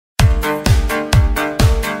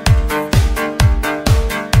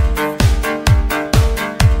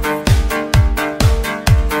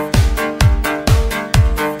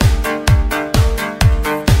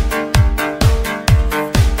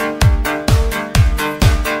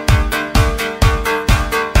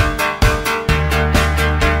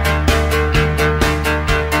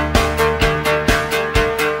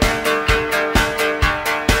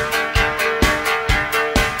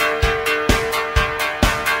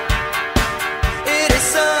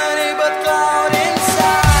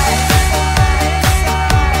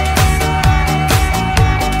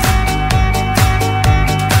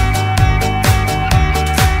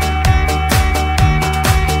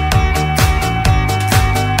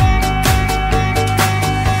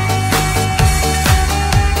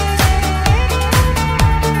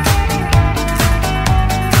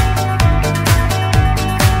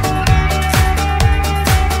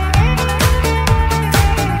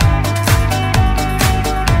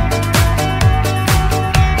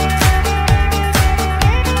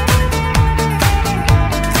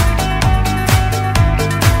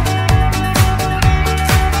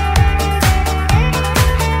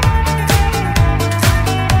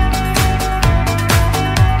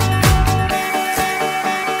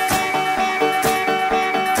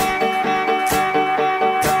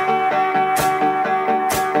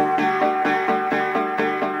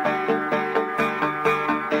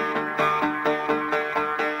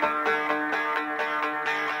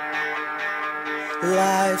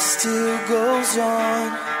still goes on,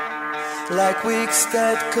 like weeks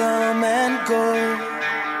that come and go.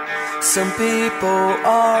 Some people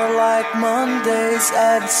are like Mondays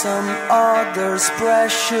and some others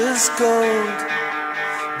precious gold.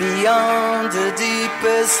 Beyond the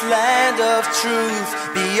deepest land of truth,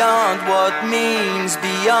 beyond what means,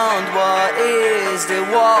 beyond what is, the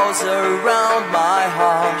walls around my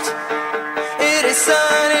heart. It is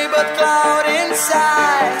sunny but cloud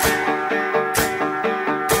inside.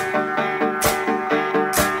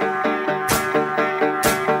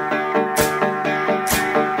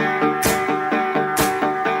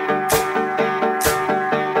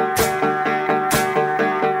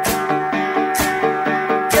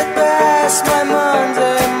 My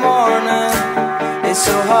Monday morning, it's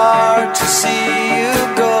so hard to see